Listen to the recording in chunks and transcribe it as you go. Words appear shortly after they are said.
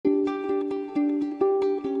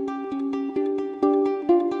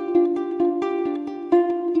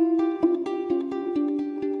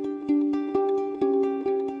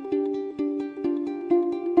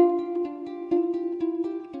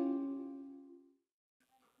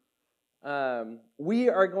We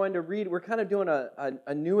are going to read, we're kind of doing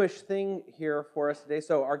a newish thing here for us today.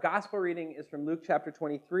 So our gospel reading is from Luke chapter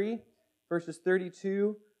 23, verses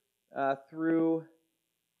 32 through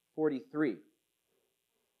 43.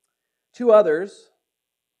 Two others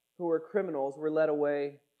who were criminals were led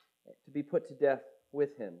away to be put to death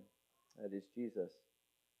with him. That is Jesus.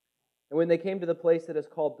 And when they came to the place that is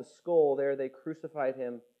called the Skull, there they crucified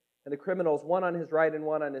him, and the criminals, one on his right and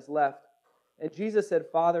one on his left. And Jesus said,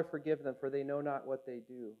 "Father, forgive them, for they know not what they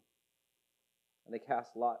do." And they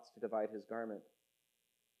cast lots to divide his garment.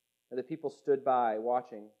 And the people stood by,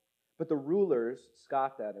 watching. But the rulers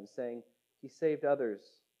scoffed at him, saying, "He saved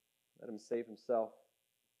others. Let him save himself.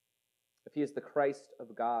 If he is the Christ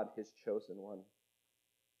of God, his chosen one."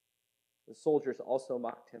 The soldiers also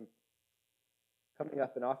mocked him, coming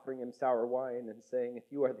up and offering him sour wine and saying,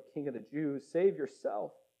 "If you are the king of the Jews, save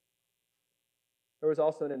yourself." There was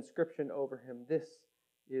also an inscription over him, "This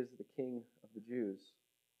is the King of the Jews."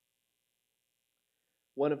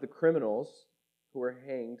 One of the criminals who were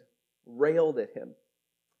hanged railed at him,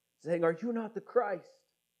 saying, "Are you not the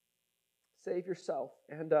Christ? Save yourself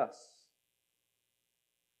and us."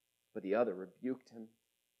 But the other rebuked him,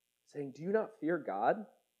 saying, "Do you not fear God,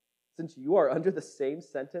 since you are under the same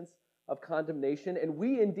sentence of condemnation? And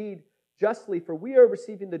we indeed justly, for we are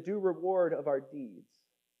receiving the due reward of our deeds.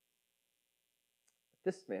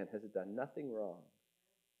 This man has done nothing wrong."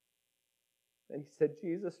 And he said,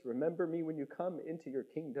 "Jesus, remember me when you come into your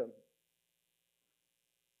kingdom."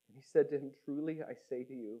 And he said to him, "Truly I say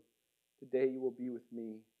to you, today you will be with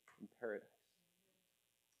me in paradise."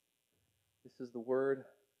 This is the word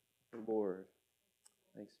of the Lord.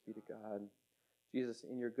 Thanks be to God. Jesus,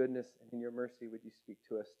 in your goodness and in your mercy, would you speak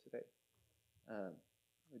to us today?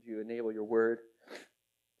 Would you enable your word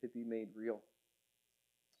to be made real,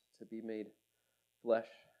 to be made flesh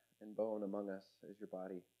and bone among us as your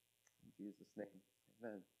body. In Jesus' name,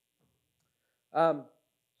 amen.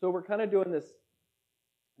 So we're kind of doing this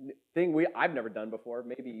thing I've never done before.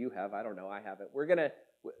 Maybe you have. I don't know. I haven't.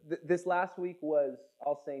 This last week was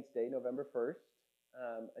All Saints' Day, November 1st,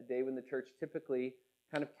 a day when the church typically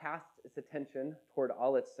kind of casts its attention toward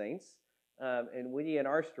all its saints. And we in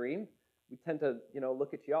our stream, we tend to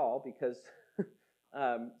look at y'all because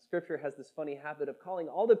Scripture has this funny habit of calling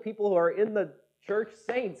all the people who are in the church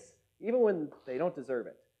saints, even when they don't deserve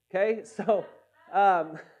it. Okay, so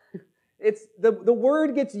it's the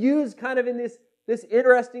word gets used kind of in this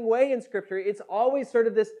interesting way in Scripture. It's always sort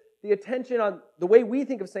of the attention on the way we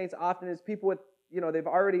think of saints often is people with they've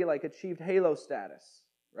already like achieved halo status,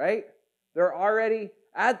 right? They're already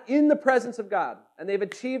in the presence of God, and they've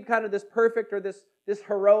achieved kind of this perfect or this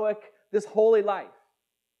heroic, this holy life.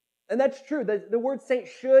 And that's true. The word saint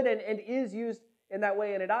should and is used in that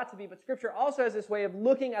way, and it ought to be. But Scripture also has this way of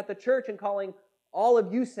looking at the church and calling all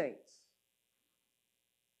of you saints.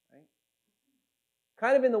 Right?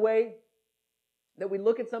 Kind of in the way that we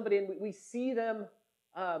look at somebody and we see them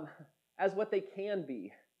as what they can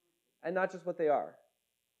be and not just what they are.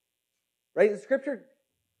 Right? The Scripture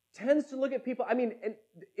tends to look at people. I mean, and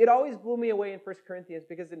it always blew me away in 1 Corinthians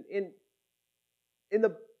because in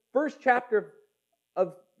the first chapter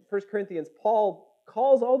of 1 Corinthians, Paul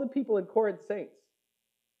calls all the people in Corinth saints.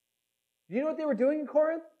 Do you know what they were doing in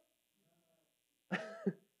Corinth? Do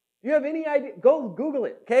you have any idea? Go Google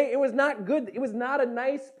it, okay? It was not good. It was not a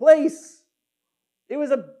nice place. It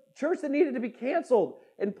was a church that needed to be canceled.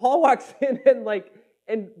 And Paul walks in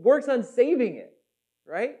and works on saving it,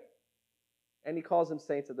 right? And he calls them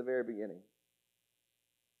saints at the very beginning.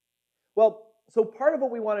 Well, so part of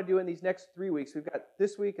what we want to do in these next 3 weeks, we've got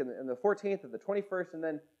this week and the 14th and the 21st, and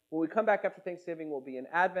then when we come back after Thanksgiving, we'll be in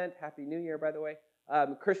Advent. Happy New Year, by the way.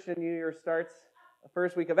 Christian New Year starts the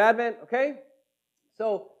first week of Advent, okay?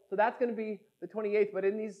 So that's going to be the 28th, but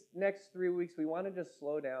in these next 3 weeks, we want to just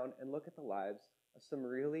slow down and look at the lives of some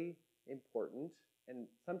really important and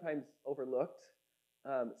sometimes overlooked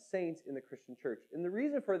saints in the Christian church. And the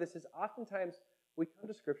reason for this is oftentimes we come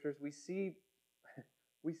to Scriptures, we see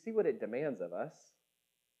what it demands of us,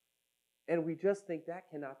 and we just think that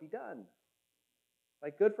cannot be done.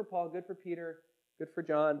 Like, good for Paul, good for Peter, good for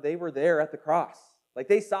John. They were there at the cross. Like,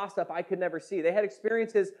 they saw stuff I could never see. They had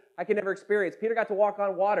experiences I could never experience. Peter got to walk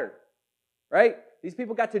on water, right? These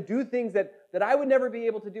people got to do things that I would never be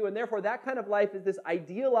able to do, and therefore that kind of life is this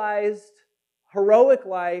idealized, heroic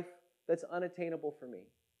life that's unattainable for me.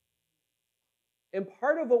 And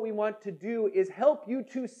part of what we want to do is help you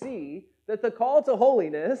to see that the call to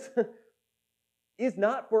holiness is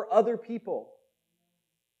not for other people.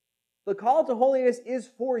 The call to holiness is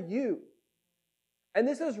for you. And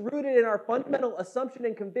this is rooted in our fundamental assumption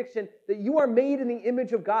and conviction that you are made in the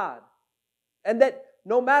image of God. And that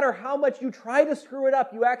no matter how much you try to screw it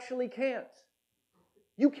up, you actually can't.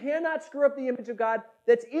 You cannot screw up the image of God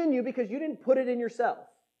that's in you because you didn't put it in yourself,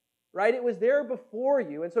 right? It was there before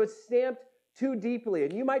you, and so it's stamped too deeply.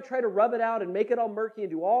 And you might try to rub it out and make it all murky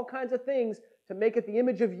and do all kinds of things to make it the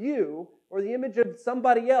image of you or the image of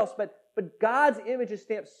somebody else, but God's image is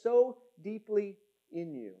stamped so deeply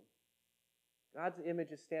in you. God's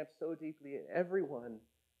image is stamped so deeply in everyone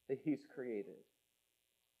that He's created.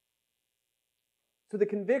 So the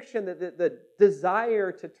conviction, that the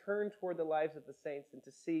desire to turn toward the lives of the saints and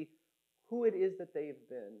to see who it is that they've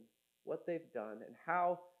been, what they've done, and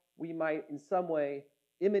how we might in some way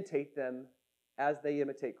imitate them as they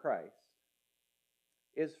imitate Christ,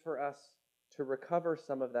 is for us to recover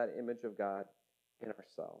some of that image of God in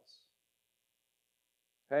ourselves.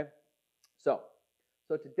 Okay? So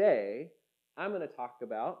today, I'm going to talk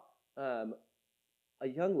about a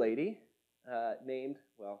young lady named,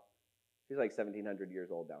 well, she's like 1,700 years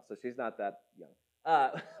old now, so she's not that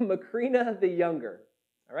young. Macrina the Younger.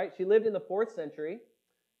 All right, she lived in the 4th century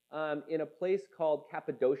in a place called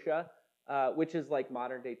Cappadocia, which is like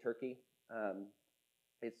modern-day Turkey.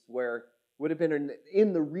 It's where would have been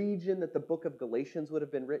in the region that the book of Galatians would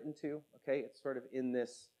have been written to. Okay, it's sort of in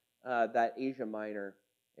this that Asia Minor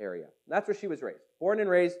area. And that's where she was raised. Born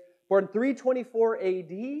 324 AD.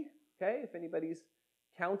 Okay, if anybody's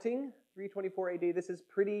counting, 324 AD. This is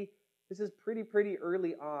pretty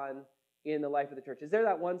early on in the life of the church. Is there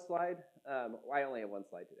that one slide? I only have one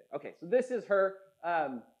slide today. Okay, so this is her,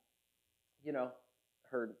 her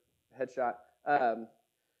headshot.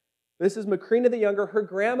 This is Macrina the Younger. Her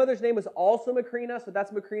grandmother's name was also Macrina, so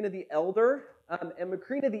that's Macrina the Elder. And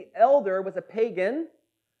Macrina the Elder was a pagan.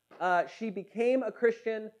 She became a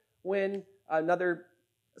Christian when another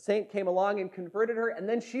saint came along and converted her, and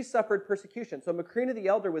then she suffered persecution. So Macrina the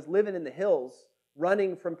Elder was living in the hills,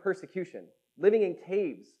 running from persecution, living in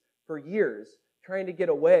caves for years, trying to get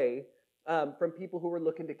away from people who were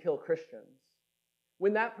looking to kill Christians.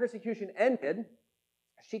 When that persecution ended,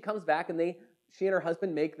 she comes back, and she and her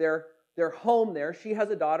husband make their home there. She has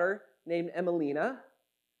a daughter named Emilina,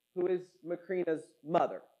 who is Macrina's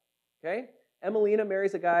mother. Okay? Emilina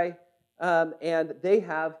marries a guy, and they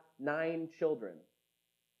have 9 children.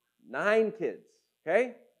 9 kids.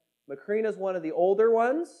 Okay? Macrina's one of the older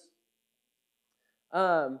ones.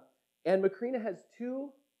 And Macrina has 2,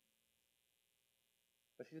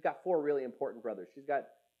 but she's got 4 really important brothers. She's got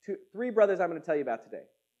 3 brothers I'm going to tell you about today.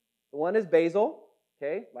 The one is Basil,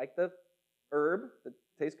 okay, like the herb that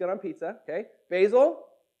tastes good on pizza, okay, Basil.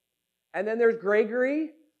 And then there's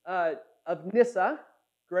Gregory of Nyssa.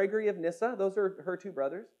 Gregory of Nyssa, those are her 2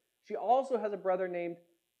 brothers. She also has a brother named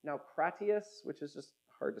Naucratius, which is just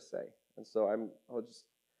hard to say. And so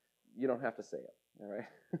you don't have to say it, all right?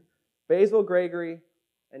 Basil, Gregory,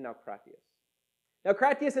 and Naucratius.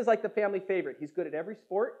 Naucratius is like the family favorite. He's good at every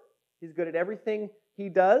sport. He's good at everything he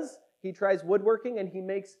does. He tries woodworking, and he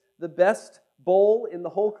makes the best bowl in the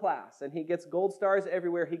whole class. And he gets gold stars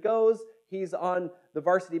everywhere he goes. He's on the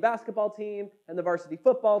varsity basketball team and the varsity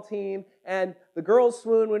football team. And the girls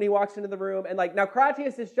swoon when he walks into the room. And like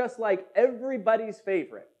Naucratius is just like everybody's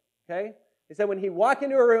favorite. Okay? He said when he walked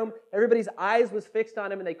into a room, everybody's eyes was fixed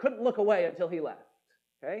on him, and they couldn't look away until he left.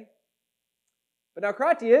 Okay? But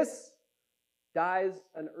Naucratius dies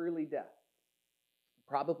an early death,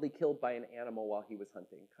 probably killed by an animal while he was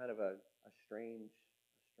hunting. Kind of a strange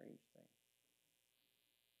thing.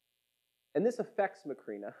 And this affects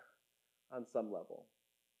Macrina on some level.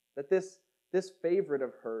 That this favorite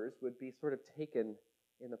of hers would be sort of taken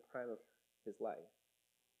in the prime of his life.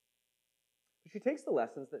 But she takes the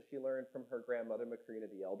lessons that she learned from her grandmother, Macrina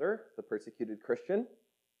the Elder, the persecuted Christian,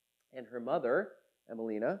 and her mother,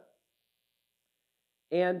 Emilina.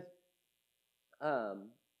 And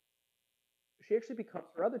she actually becomes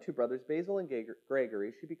her other 2 brothers, Basil and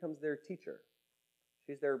Gregory. She becomes their teacher.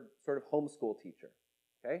 She's their sort of homeschool teacher.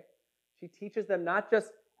 Okay? She teaches them not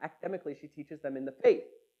just academically, she teaches them in the faith.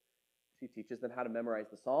 She teaches them how to memorize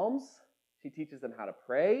the Psalms. She teaches them how to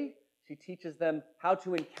pray. She teaches them how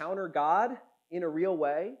to encounter God in a real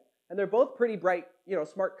way. And they're both pretty bright,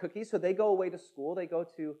 smart cookies, so they go away to school. They go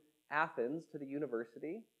to Athens, to the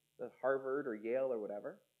university, to Harvard or Yale or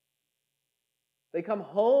whatever. They come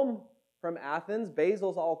home from Athens.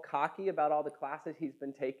 Basil's all cocky about all the classes he's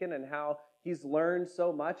been taking and how he's learned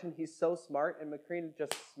so much and he's so smart, and Macrina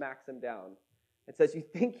just smacks him down and says, you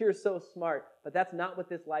think you're so smart, but that's not what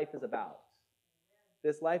this life is about.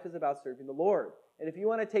 This life is about serving the Lord. And if you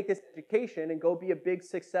want to take this education and go be a big,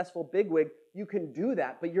 successful bigwig, you can do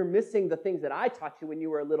that, but you're missing the things that I taught you when you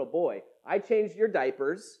were a little boy. I changed your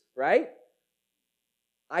diapers, right?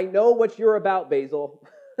 I know what you're about, Basil.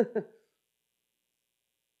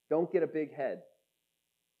 Don't get a big head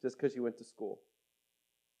just because you went to school.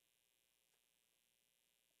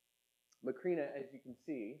 Macrina, as you can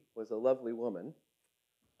see, was a lovely woman.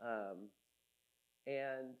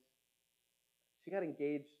 And she got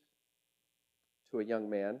engaged to a young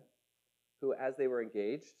man who, as they were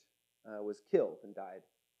engaged, was killed and died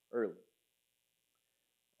early.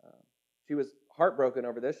 She was heartbroken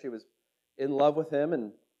over this. She was in love with him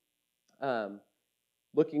and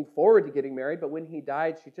looking forward to getting married, but when he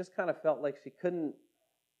died, she just kind of felt like she couldn't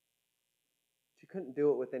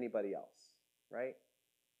do it with anybody else, right?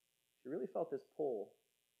 She really felt this pull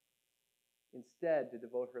instead to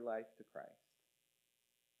devote her life to Christ,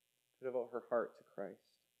 to devote her heart to Christ.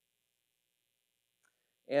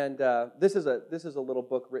 And this is a little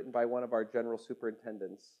book written by one of our general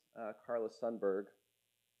superintendents, Carla Sundberg,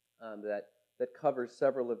 that covers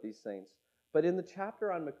several of these saints. But in the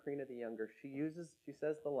chapter on Macrina the Younger, she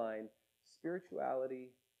says the line,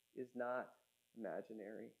 "Spirituality is not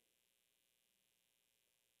imaginary."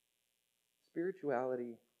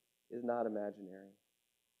 Spirituality is not imaginary.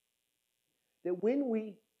 That when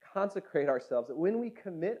we consecrate ourselves, that when we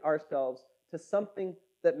commit ourselves to something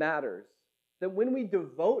that matters, that when we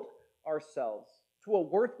devote ourselves to a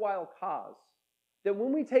worthwhile cause, that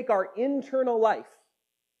when we take our internal life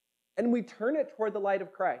and we turn it toward the light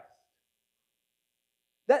of Christ,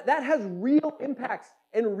 that has real impacts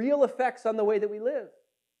and real effects on the way that we live.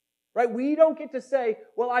 Right? We don't get to say,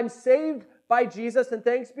 well, I'm saved by Jesus and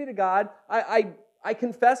thanks be to God. I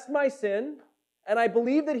confessed my sin and I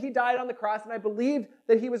believe that he died on the cross and I believed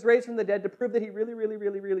that he was raised from the dead to prove that he really, really,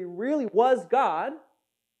 really, really, really was God.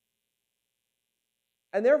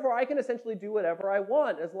 And therefore I can essentially do whatever I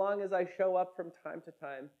want as long as I show up from time to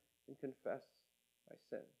time and confess my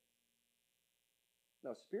sin.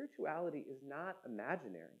 No, spirituality is not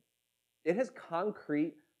imaginary. It has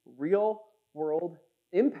concrete, real-world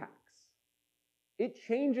impacts. It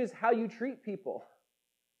changes how you treat people.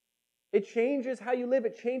 It changes how you live.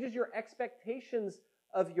 It changes your expectations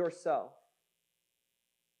of yourself.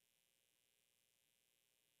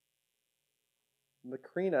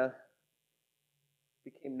 Macrina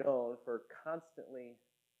became known for constantly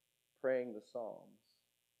praying the Psalms.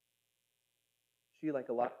 She, like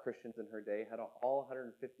a lot of Christians in her day, had all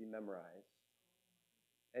 150 memorized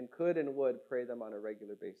and could and would pray them on a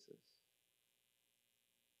regular basis.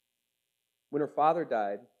 When her father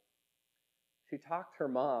died, she talked her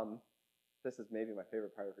mom. This is maybe my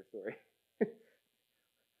favorite part of her story.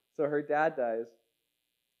 So her dad dies,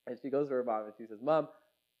 and she goes to her mom and she says, "Mom,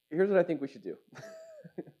 here's what I think we should do.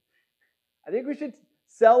 I think we should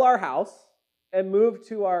sell our house and move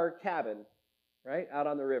to our cabin, right, out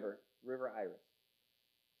on the River Iris.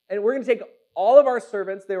 And we're going to take all of our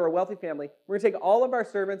servants," they were a wealthy family, "we're going to take all of our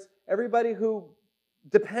servants, everybody who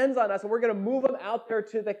depends on us, and we're going to move them out there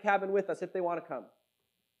to the cabin with us if they want to come.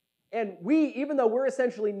 And we, even though we're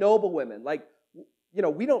essentially noble women, like, you know,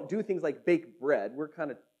 we don't do things like bake bread. We're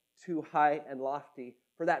kind of too high and lofty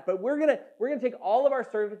for that. But we're gonna take all of our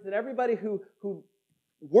servants and everybody who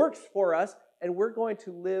works for us, and we're going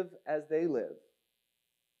to live as they live.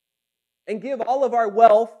 And give all of our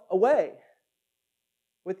wealth away,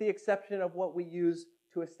 with the exception of what we use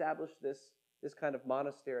to establish this kind of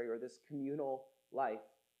monastery or this communal life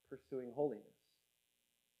pursuing holiness."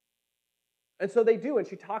 And so they do, and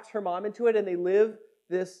she talks her mom into it, and they live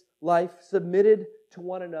this life submitted to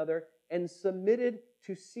one another and submitted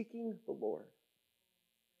to seeking the Lord.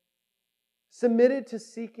 Submitted to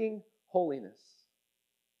seeking holiness.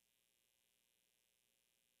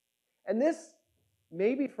 And this,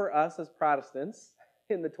 maybe for us as Protestants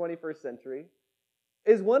in the 21st century,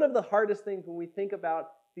 is one of the hardest things when we think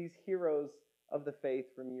about these heroes of the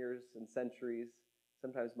faith from years and centuries,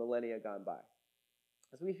 sometimes millennia gone by.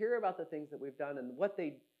 As we hear about the things that we've done and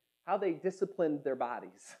how they disciplined their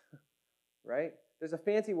bodies, right? There's a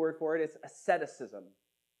fancy word for it. It's asceticism.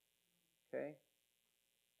 Okay?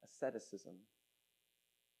 Asceticism.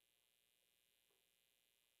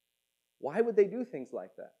 Why would they do things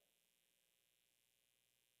like that?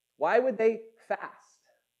 Why would they fast?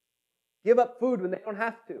 Give up food when they don't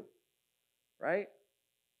have to, right?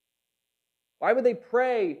 Why would they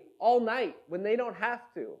pray all night when they don't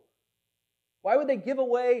have to? Why would they give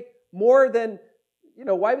away more than,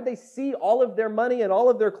 why would they see all of their money and all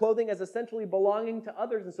of their clothing as essentially belonging to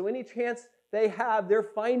others? And so any chance they have, they're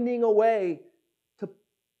finding a way to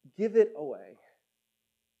give it away.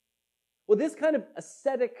 Well, this kind of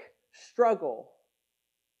ascetic struggle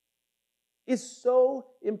is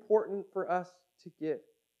so important for us to get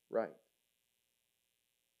right.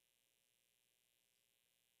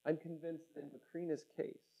 I'm convinced in Macrina's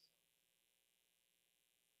case,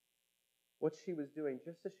 what she was doing,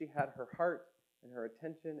 just as she had her heart and her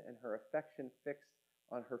attention and her affection fixed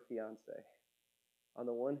on her fiancé, on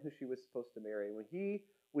the one who she was supposed to marry. When he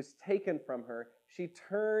was taken from her, she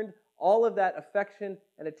turned all of that affection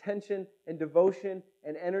and attention and devotion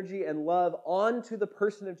and energy and love onto the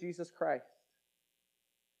person of Jesus Christ,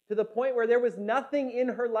 to the point where there was nothing in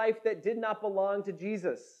her life that did not belong to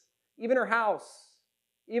Jesus, even her house,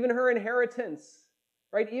 even her inheritance,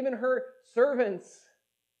 right? Even her servants.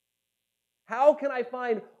 How can I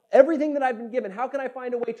find everything that I've been given? How can I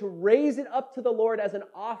find a way to raise it up to the Lord as an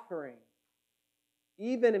offering?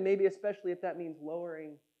 Even and maybe especially if that means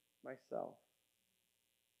lowering myself.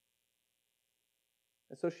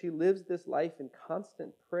 And so she lives this life in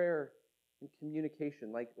constant prayer and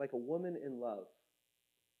communication, like a woman in love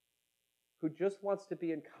who just wants to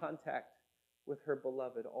be in contact with her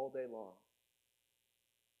beloved all day long.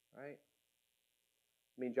 Right?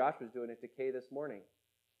 I mean, Josh was doing it to Kay this morning.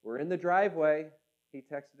 We're in the driveway. He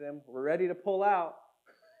texted him, we're ready to pull out.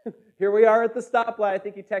 Here we are at the stoplight. I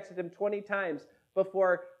think he texted him 20 times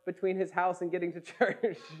between his house and getting to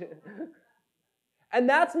church. And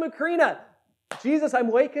that's Macrina. Jesus,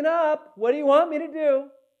 I'm waking up. What do you want me to do?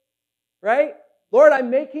 Right? Lord, I'm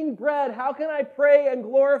making bread. How can I pray and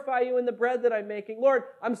glorify you in the bread that I'm making? Lord,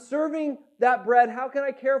 I'm serving that bread. How can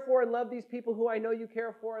I care for and love these people who I know you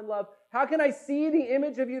care for and love? How can I see the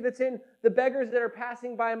image of you that's in the beggars that are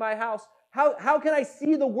passing by my house? How can I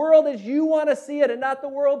see the world as you want to see it and not the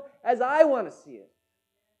world as I want to see it?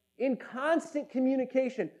 In constant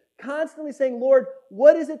communication, constantly saying, Lord,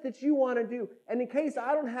 what is it that you want to do? And in case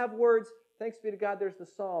I don't have words, thanks be to God, there's the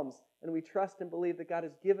Psalms, and we trust and believe that God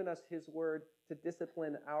has given us his word to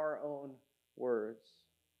discipline our own words.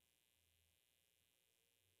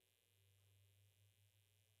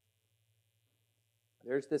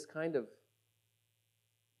 There's this kind of,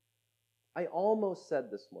 I almost said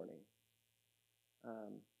this morning,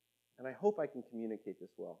 and I hope I can communicate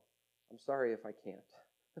this well. I'm sorry if I can't.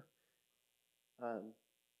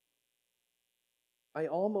 I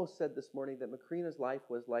almost said this morning that Macrina's life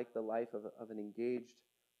was like the life of an engaged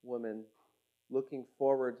woman looking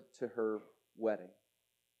forward to her wedding,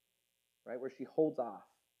 right? Where she holds off.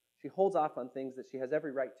 She holds off on things that she has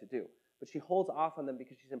every right to do, but she holds off on them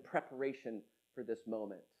because she's in preparation for this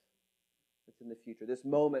moment that's in the future. This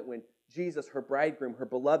moment when Jesus, her bridegroom, her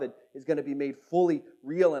beloved, is going to be made fully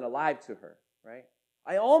real and alive to her, right?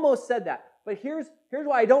 I almost said that, but here's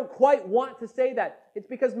why I don't quite want to say that. It's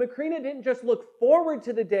because Macrina didn't just look forward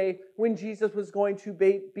to the day when Jesus was going to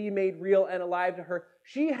be made real and alive to her.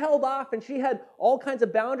 She held off, and she had all kinds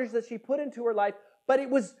of boundaries that she put into her life, but it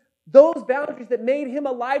was those boundaries that made him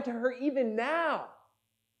alive to her even now.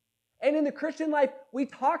 And in the Christian life, we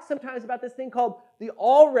talk sometimes about this thing called the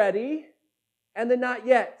already and the not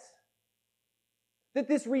yet. That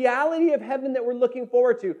this reality of heaven that we're looking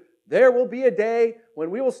forward to, there will be a day when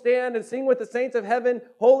we will stand and sing with the saints of heaven,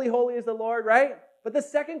 holy, holy is the Lord, right? But the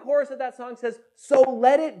second chorus of that song says, so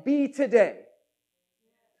let it be today.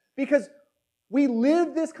 Because we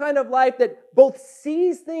live this kind of life that both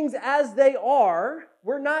sees things as they are.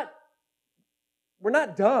 We're not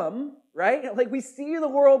dumb, right? Like we see the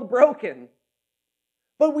world broken.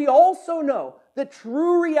 But we also know that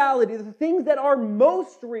true reality, the things that are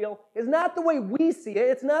most real, is not the way we see it.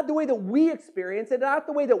 It's not the way that we experience it. It's not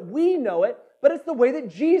the way that we know it. But it's the way that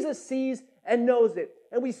Jesus sees and knows it.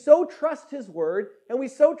 And we so trust his word, and we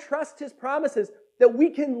so trust his promises, that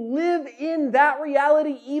we can live in that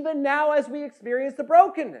reality even now as we experience the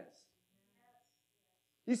brokenness.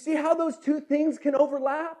 You see how those two things can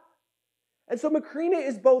overlap? And so Macrina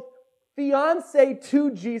is both fiance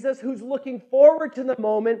to Jesus, who's looking forward to the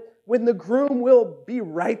moment when the groom will be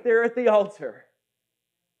right there at the altar.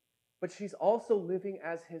 But she's also living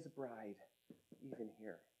as his bride, even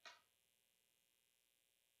here.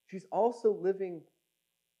 She's also living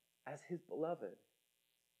as his beloved,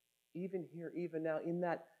 even here, even now, in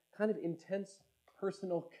that kind of intense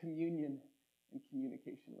personal communion and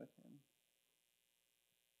communication with him.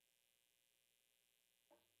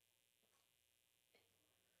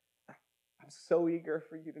 I'm so eager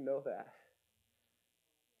for you to know that.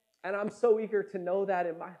 And I'm so eager to know that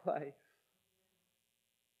in my life.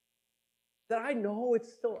 That I know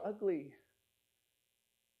it's still ugly.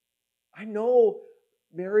 I know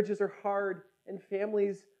marriages are hard and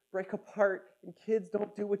families break apart and kids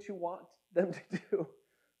don't do what you want them to do.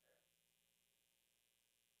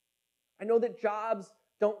 I know that jobs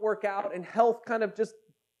don't work out and health kind of just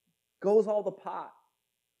goes all the pot.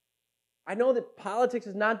 I know that politics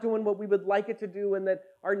is not doing what we would like it to do, and that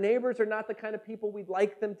our neighbors are not the kind of people we'd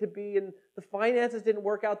like them to be, and the finances didn't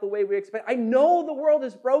work out the way we expect. I know the world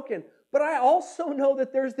is broken, but I also know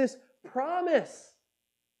that there's this promise.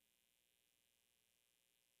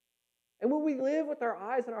 And when we live with our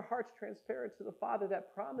eyes and our hearts transparent to the Father,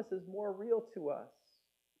 that promise is more real to us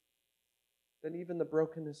than even the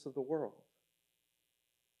brokenness of the world.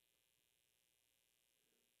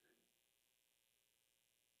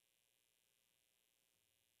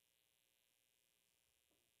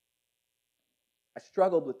 I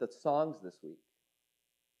struggled with the songs this week.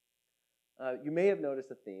 You may have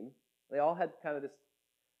noticed a theme. They all had kind of this,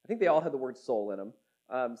 I think they all had the word soul in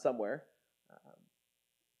them somewhere.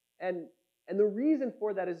 And the reason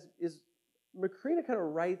for that is Macrina kind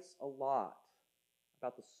of writes a lot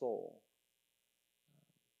about the soul.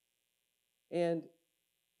 And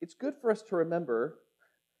it's good for us to remember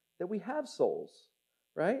that we have souls,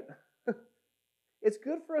 right? It's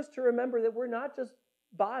good for us to remember that we're not just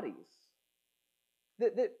bodies.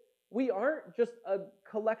 That we aren't just a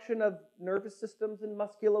collection of nervous systems and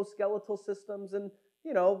musculoskeletal systems, and,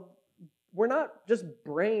 we're not just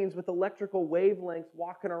brains with electrical wavelengths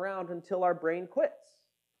walking around until our brain quits.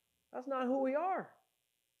 That's not who we are.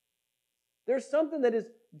 There's something that is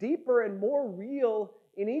deeper and more real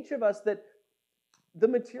in each of us that the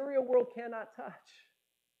material world cannot touch.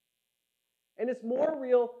 And it's more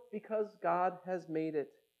real because God has made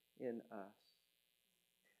it in us.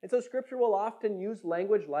 And so Scripture will often use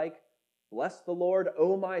language like, bless the Lord,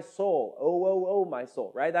 O my soul, O, my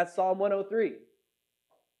soul, right? That's Psalm 103.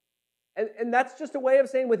 And that's just a way of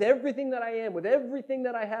saying with everything that I am, with everything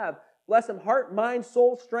that I have, bless Him, heart, mind,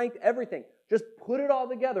 soul, strength, everything. Just put it all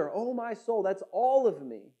together. Oh, my soul, that's all of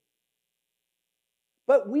me.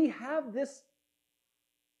 But we have this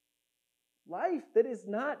life that is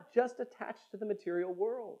not just attached to the material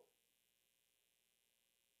world,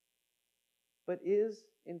 but is,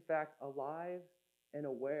 in fact, alive and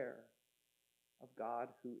aware of God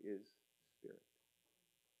who is Spirit.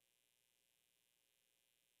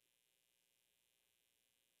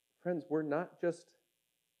 Friends, we're not just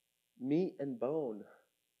meat and bone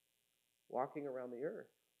walking around the earth.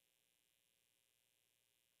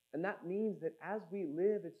 And that means that as we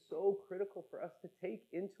live, it's so critical for us to take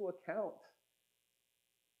into account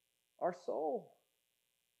our soul,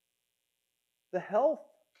 the health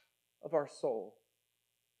of our soul,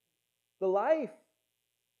 the life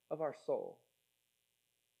of our soul.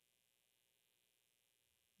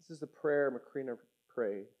 This is the prayer Macrina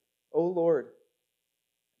prayed. O Lord,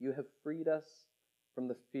 you have freed us from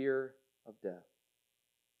the fear of death.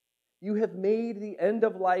 You have made the end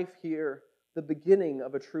of life here the beginning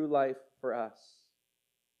of a true life for us.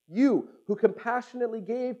 You, who compassionately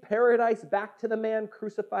gave paradise back to the man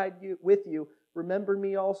crucified with you, remember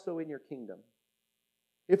me also in your kingdom.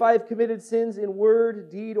 If I have committed sins in word,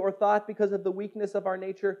 deed, or thought because of the weakness of our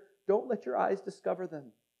nature, don't let your eyes discover them.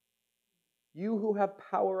 You who have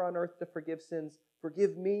power on earth to forgive sins,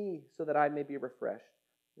 forgive me so that I may be refreshed.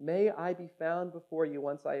 May I be found before you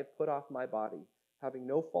once I have put off my body, having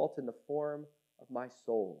no fault in the form of my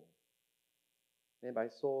soul. May my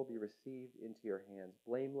soul be received into your hands,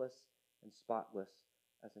 blameless and spotless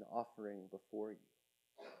as an offering before you.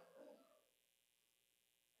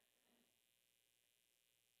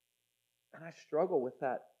 And I struggle with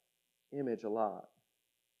that image a lot.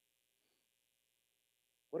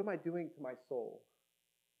 What am I doing to my soul?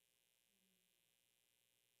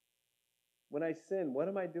 When I sin, what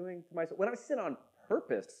am I doing to my soul? When I sin on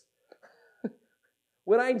purpose,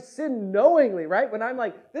 when I sin knowingly, right? When I'm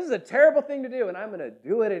like, this is a terrible thing to do, and I'm going to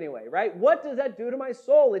do it anyway, right? What does that do to my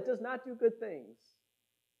soul? It does not do good things.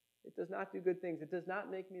 It does not do good things. It does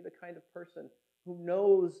not make me the kind of person who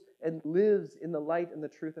knows and lives in the light and the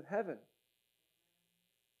truth of heaven.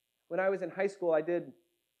 When I was in high school, I did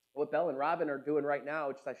what Belle and Robin are doing right now,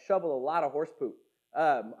 which is I shovel a lot of horse poop.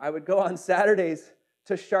 I would go on Saturdays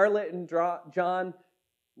to Charlotte and John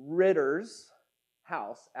Ritter's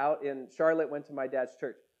house out in Charlotte. Went to my dad's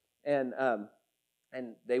church, and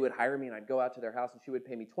they would hire me, and I'd go out to their house, and she would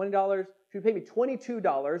pay me $20. She would pay me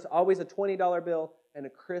 $22, always a $20 bill, and a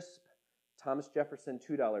crisp Thomas Jefferson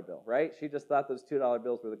 $2 bill, right? She just thought those $2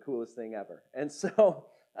 bills were the coolest thing ever. And so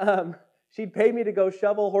she'd pay me to go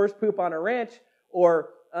shovel horse poop on a ranch or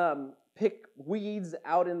pick weeds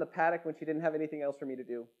out in the paddock when she didn't have anything else for me to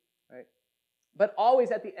do, right? But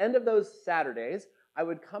always at the end of those Saturdays, I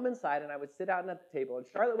would come inside and I would sit down at the table. And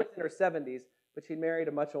Charlotte was in her 70s, but she'd married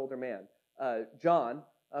a much older man, John,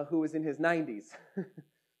 who was in his 90s.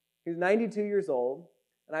 He was 92 years old,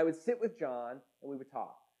 and I would sit with John and we would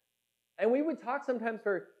talk. And we would talk sometimes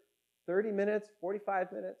for 30 minutes,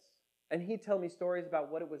 45 minutes. And he'd tell me stories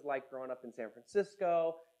about what it was like growing up in San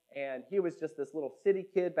Francisco. And he was just this little city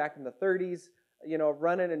kid back in the 30s,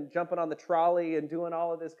 running and jumping on the trolley and doing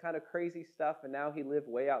all of this kind of crazy stuff. And now he lived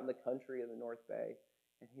way out in the country in the North Bay.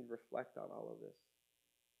 And he'd reflect on all of this.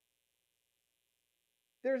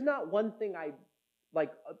 There's not one thing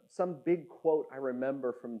some big quote I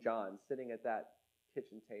remember from John sitting at that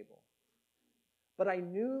kitchen table. But I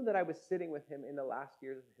knew that I was sitting with him in the last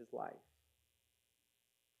years of his life.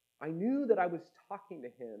 I knew that I was talking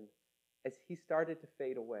to him as he started to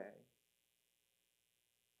fade away.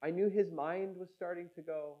 I knew his mind was starting to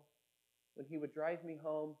go. When he would drive me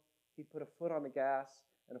home, he'd put a foot on the gas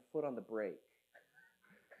and a foot on the brake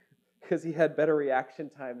because he had better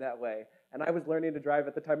reaction time that way. And I was learning to drive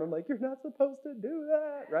at the time. I'm like, you're not supposed to do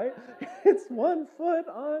that, right? It's 1 foot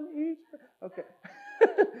on each. Okay.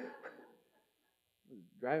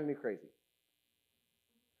 Driving me crazy.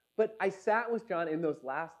 But I sat with John in those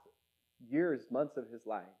last years, months of his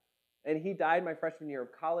life. And he died my freshman year of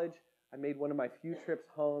college. I made one of my few trips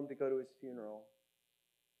home to go to his funeral.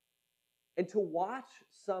 And to watch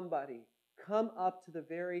somebody come up to the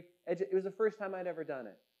very edge, it was the first time I'd ever done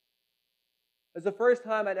it. It was the first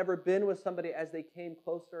time I'd ever been with somebody as they came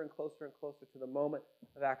closer and closer and closer to the moment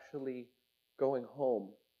of actually going home.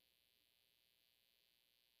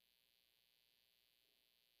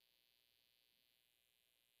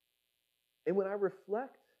 And when I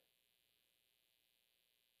reflect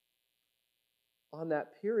on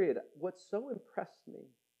that period, what so impressed me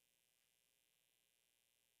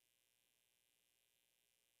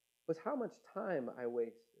was how much time I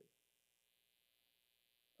wasted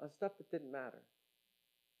on stuff that didn't matter.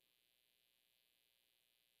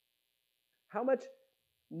 How much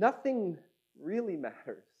nothing really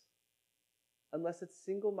matters unless it's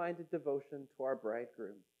single-minded devotion to our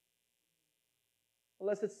bridegroom.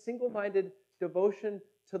 Unless it's single-minded devotion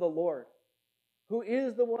to the Lord, who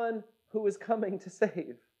is the one who is coming to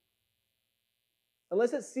save.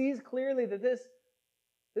 Unless it sees clearly that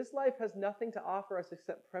this life has nothing to offer us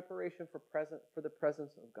except preparation for the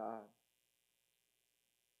presence of God.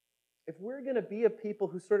 If we're going to be a people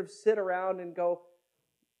who sort of sit around and go,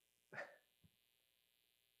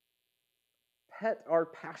 pet our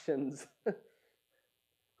passions,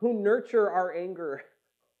 who nurture our anger,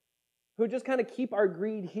 who just kind of keep our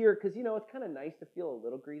greed here, because, it's kind of nice to feel a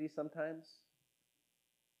little greedy sometimes,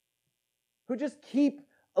 who just keep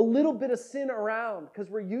a little bit of sin around because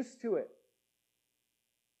we're used to it.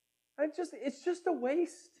 It's just a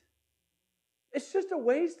waste. It's just a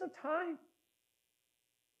waste of time.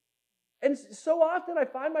 And so often I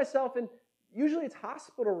find myself in, usually it's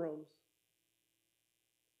hospital rooms,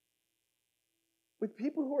 with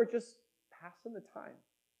people who are just passing the time.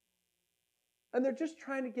 And they're just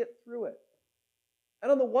trying to get through it.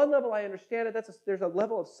 And on the one level, I understand it. There's a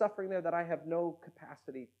level of suffering there that I have no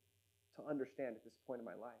capacity to understand at this point in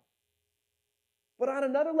my life. But on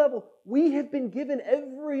another level, we have been given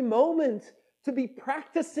every moment to be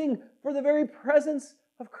practicing for the very presence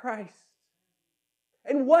of Christ.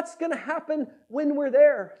 And what's going to happen when we're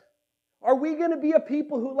there? Are we going to be a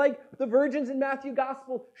people who, like the virgins in Matthew's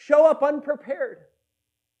Gospel, show up unprepared?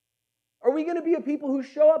 Are we going to be a people who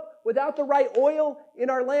show up without the right oil in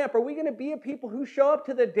our lamp? Are we going to be a people who show up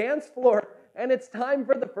to the dance floor and it's time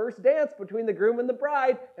for the first dance between the groom and the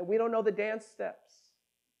bride and we don't know the dance steps?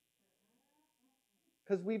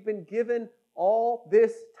 Because we've been given all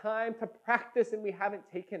this time to practice and we haven't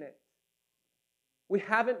taken it. We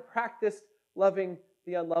haven't practiced loving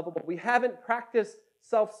the unlovable. We haven't practiced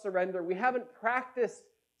self-surrender. We haven't practiced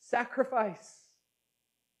sacrifice.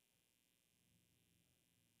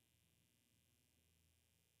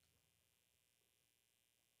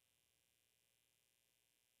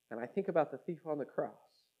 And I think about the thief on the cross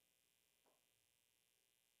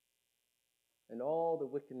and all the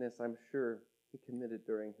wickedness I'm sure he committed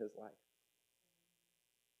during his life.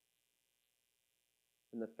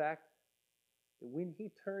 And the fact that when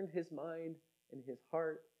he turned his mind and his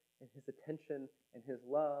heart and his attention and his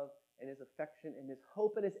love and his affection and his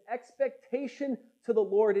hope and his expectation to the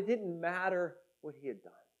Lord, it didn't matter what he had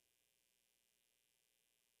done.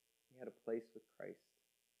 He had a place with Christ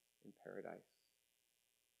in paradise.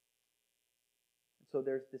 And so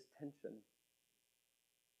there's this tension.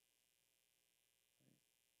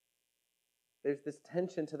 There's this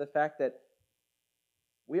tension to the fact that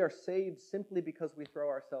we are saved simply because we throw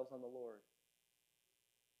ourselves on the Lord.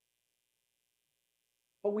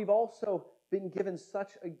 But we've also been given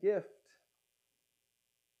such a gift.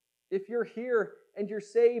 If you're here and you're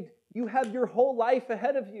saved, you have your whole life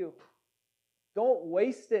ahead of you. Don't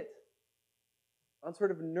waste it on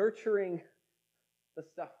sort of nurturing the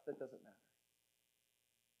stuff that doesn't matter.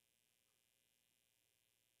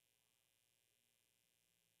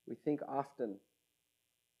 think often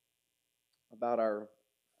about our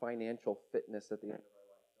financial fitness at the end of our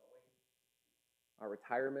life, don't we? Our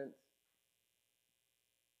retirement.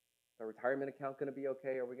 Is our retirement account going to be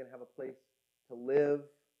okay? Are we going to have a place to live?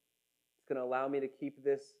 It's going to allow me to keep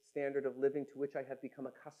this standard of living to which I have become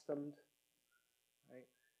accustomed. Right?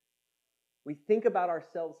 We think about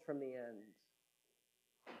ourselves from the end.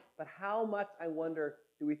 But how much, I wonder,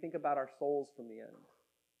 do we think about our souls from the end?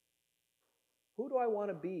 Who do I want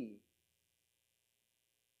to be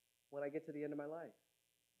when I get to the end of my life?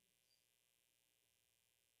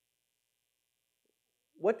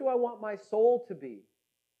 What do I want my soul to be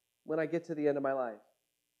when I get to the end of my life?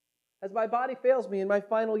 As my body fails me in my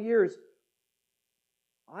final years,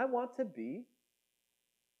 I want to be.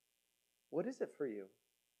 What is it for you?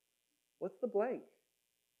 What's the blank?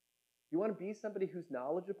 You want to be somebody who's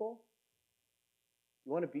knowledgeable?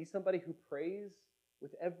 You want to be somebody who prays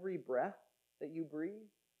with every breath that you breathe?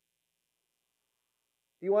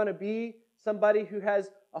 Do you want to be somebody who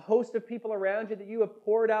has a host of people around you that you have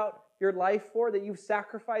poured out your life for, that you've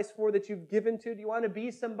sacrificed for, that you've given to? Do you want to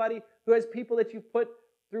be somebody who has people that you've put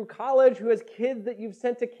through college, who has kids that you've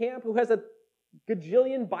sent to camp, who has a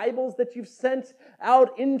gajillion Bibles that you've sent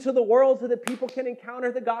out into the world so that people can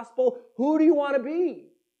encounter the gospel? Who do you want to be?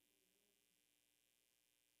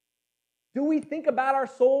 Do we think about our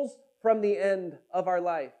souls from the end of our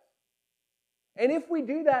life? And if we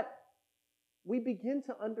do that, we begin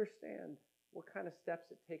to understand what kind of steps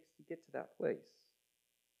it takes to get to that place.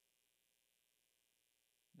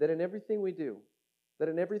 That in everything we do, that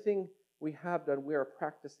in everything we have done, we are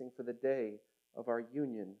practicing for the day of our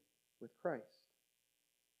union with Christ.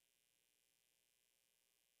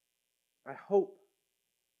 I hope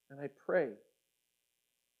and I pray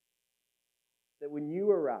that when you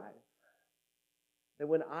arrive, that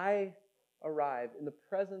when I arrive in the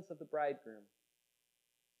presence of the bridegroom,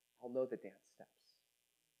 I'll know the dance steps.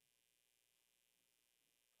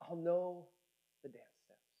 I'll know the dance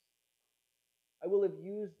steps. I will have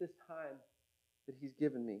used this time that he's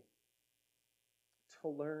given me to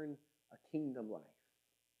learn a kingdom life,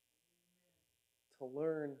 to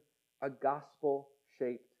learn a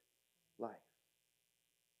gospel-shaped life.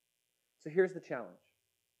 So here's the challenge.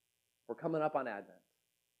 We're coming up on Advent,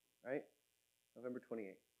 right? November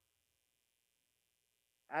 28th.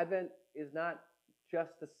 Advent is not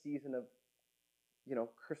just a season of,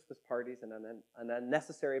 Christmas parties and an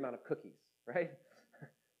unnecessary amount of cookies, right?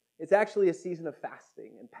 It's actually a season of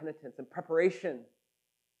fasting and penitence and preparation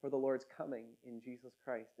for the Lord's coming in Jesus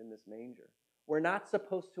Christ in this manger. We're not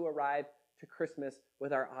supposed to arrive to Christmas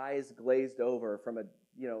with our eyes glazed over from a,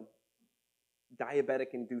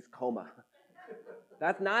 diabetic-induced coma.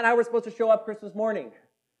 That's not how we're supposed to show up Christmas morning.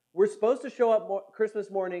 We're supposed to show up Christmas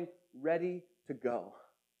morning ready to go.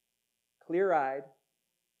 Clear-eyed,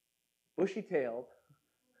 bushy-tailed,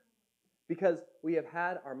 because we have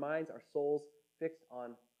had our minds, our souls fixed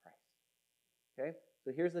on Christ. Okay?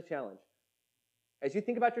 So here's the challenge. As you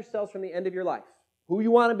think about yourselves from the end of your life, who you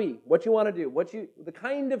want to be, what you want to do, the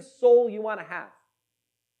kind of soul you want to have,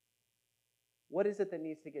 what is it that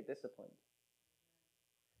needs to get disciplined?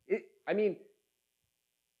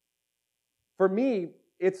 For me,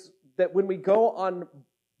 it's that when we go on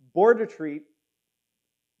board retreat,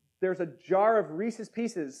 there's a jar of Reese's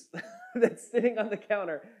Pieces that's sitting on the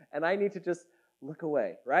counter, and I need to just look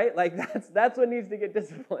away, right? Like that's what needs to get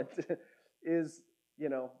disciplined, is,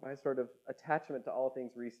 my sort of attachment to all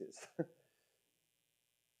things Reese's.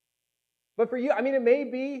 But for you, it may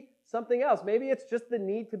be something else. Maybe it's just the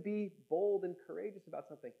need to be bold and courageous about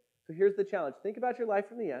something. So here's the challenge. Think about your life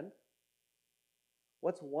from the end.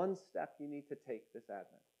 What's one step you need to take this Advent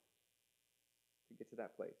to get to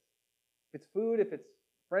that place? If it's food, if it's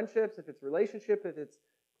friendships, if it's relationship, if it's,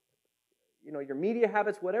 your media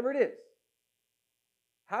habits, whatever it is.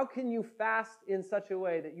 How can you fast in such a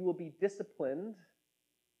way that you will be disciplined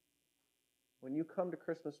when you come to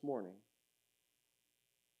Christmas morning?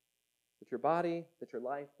 That your body, that your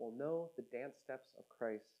life will know the dance steps of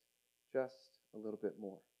Christ just a little bit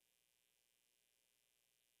more.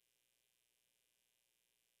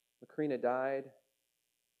 Macrina died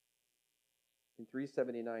in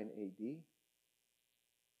 379 AD,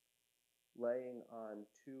 laying on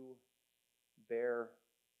two bare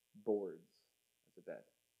boards as a bed.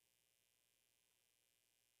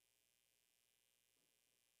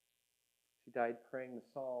 She died praying the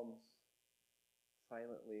Psalms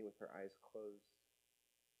silently with her eyes closed.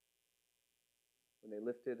 When they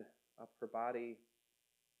lifted up her body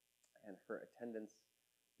and her attendants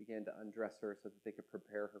began to undress her so that they could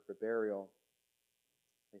prepare her for burial,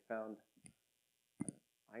 they found an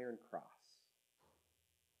iron cross.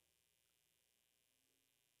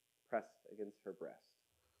 pressed against her breast.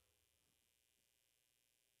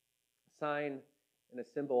 A sign and a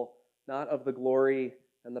symbol not of the glory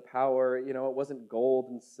and the power. It wasn't gold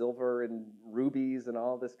and silver and rubies and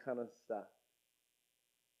all this kind of stuff,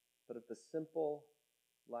 but of the simple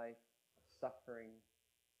life of suffering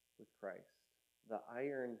with Christ, the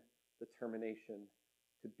iron determination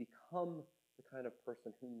to become the kind of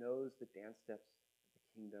person who knows the dance steps of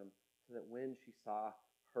the kingdom, so that when she saw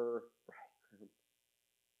her bridegroom,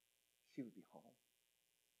 she would be home.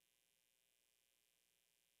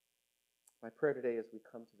 My prayer today as we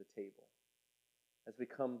come to the table, as we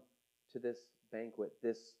come to this banquet,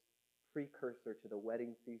 this precursor to the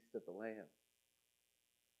wedding feast of the Lamb,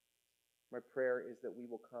 my prayer is that we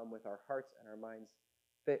will come with our hearts and our minds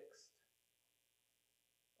fixed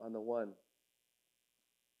on the one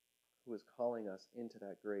who is calling us into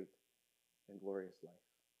that great and glorious life.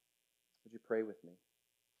 Would you pray with me?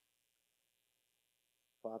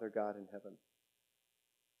 Father God in heaven,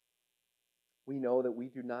 we know that we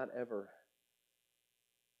do not ever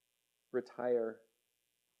retire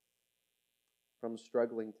from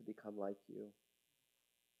struggling to become like you.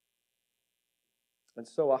 And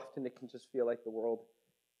so often it can just feel like the world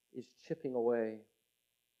is chipping away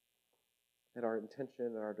at our intention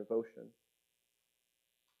and our devotion.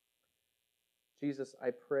 Jesus, I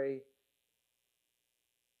pray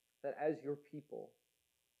that as your people,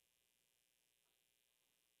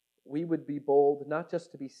 we would be bold not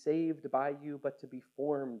just to be saved by you, but to be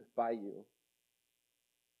formed by you.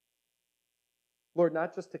 Lord,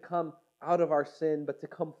 not just to come out of our sin, but to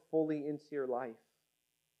come fully into your life.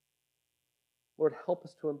 Lord, help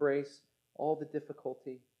us to embrace all the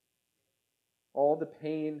difficulty, all the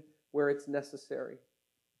pain where it's necessary.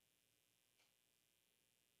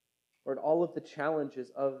 Lord, all of the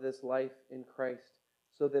challenges of this life in Christ,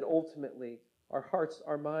 so that ultimately our hearts,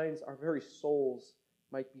 our minds, our very souls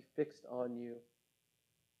might be fixed on you.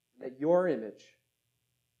 That your image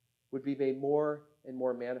would be made more and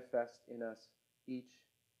more manifest in us each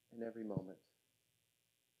and every moment.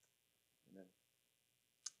 Amen.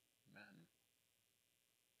 Amen.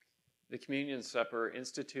 The communion supper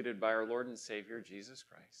instituted by our Lord and Savior, Jesus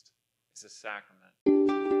Christ, is a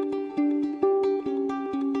sacrament.